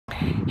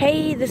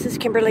Hey, this is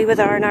Kimberly with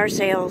R&R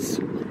Sales,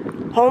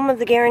 home of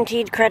the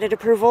guaranteed credit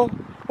approval,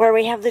 where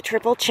we have the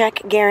triple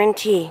check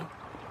guarantee.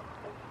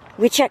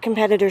 We check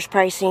competitors'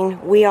 pricing,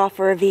 we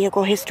offer a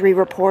vehicle history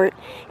report,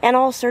 and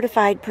all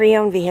certified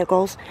pre-owned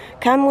vehicles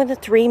come with a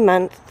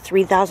 3-month,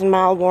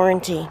 3,000-mile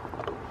warranty.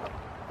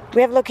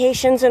 We have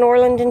locations in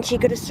Orland and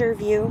Chico to serve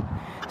you,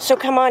 so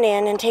come on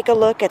in and take a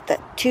look at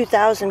the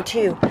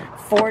 2002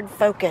 Ford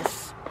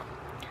Focus.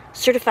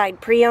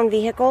 Certified pre-owned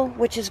vehicle,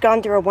 which has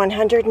gone through a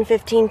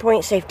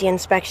 115-point safety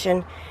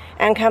inspection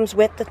and comes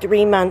with the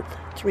 3-month,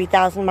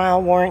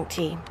 3,000-mile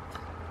warranty.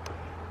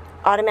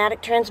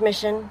 Automatic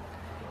transmission,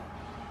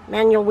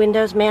 manual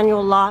windows,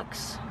 manual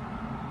locks,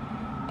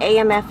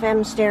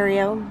 AmFm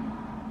Stereo.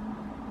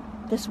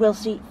 This will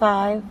seat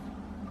 5.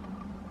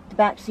 The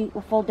back seat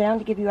will fold down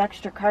to give you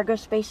extra cargo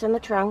space in the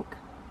trunk.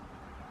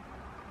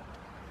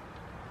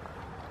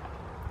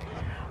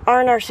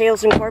 R&R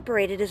Sales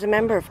Incorporated is a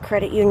member of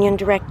Credit Union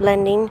Direct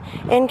Lending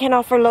and can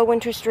offer low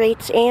interest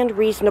rates and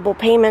reasonable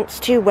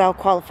payments to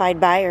well-qualified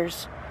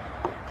buyers.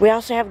 We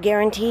also have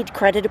guaranteed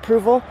credit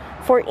approval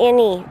for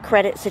any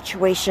credit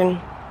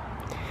situation.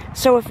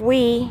 So if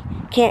we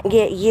can't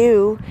get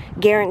you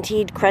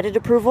guaranteed credit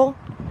approval,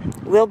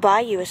 we'll buy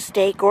you a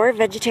steak or a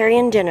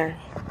vegetarian dinner.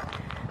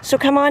 So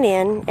come on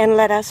in and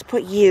let us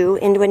put you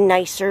into a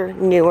nicer,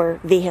 newer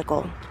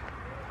vehicle.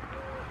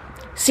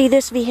 See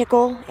this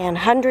vehicle and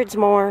hundreds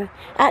more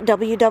at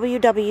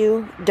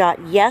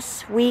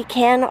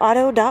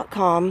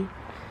www.yeswecanauto.com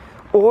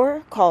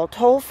or call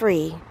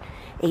toll-free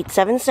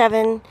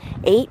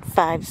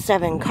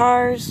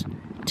 877-857-CARS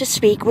to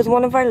speak with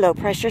one of our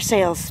low-pressure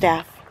sales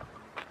staff.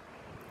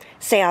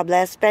 Se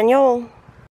habla español.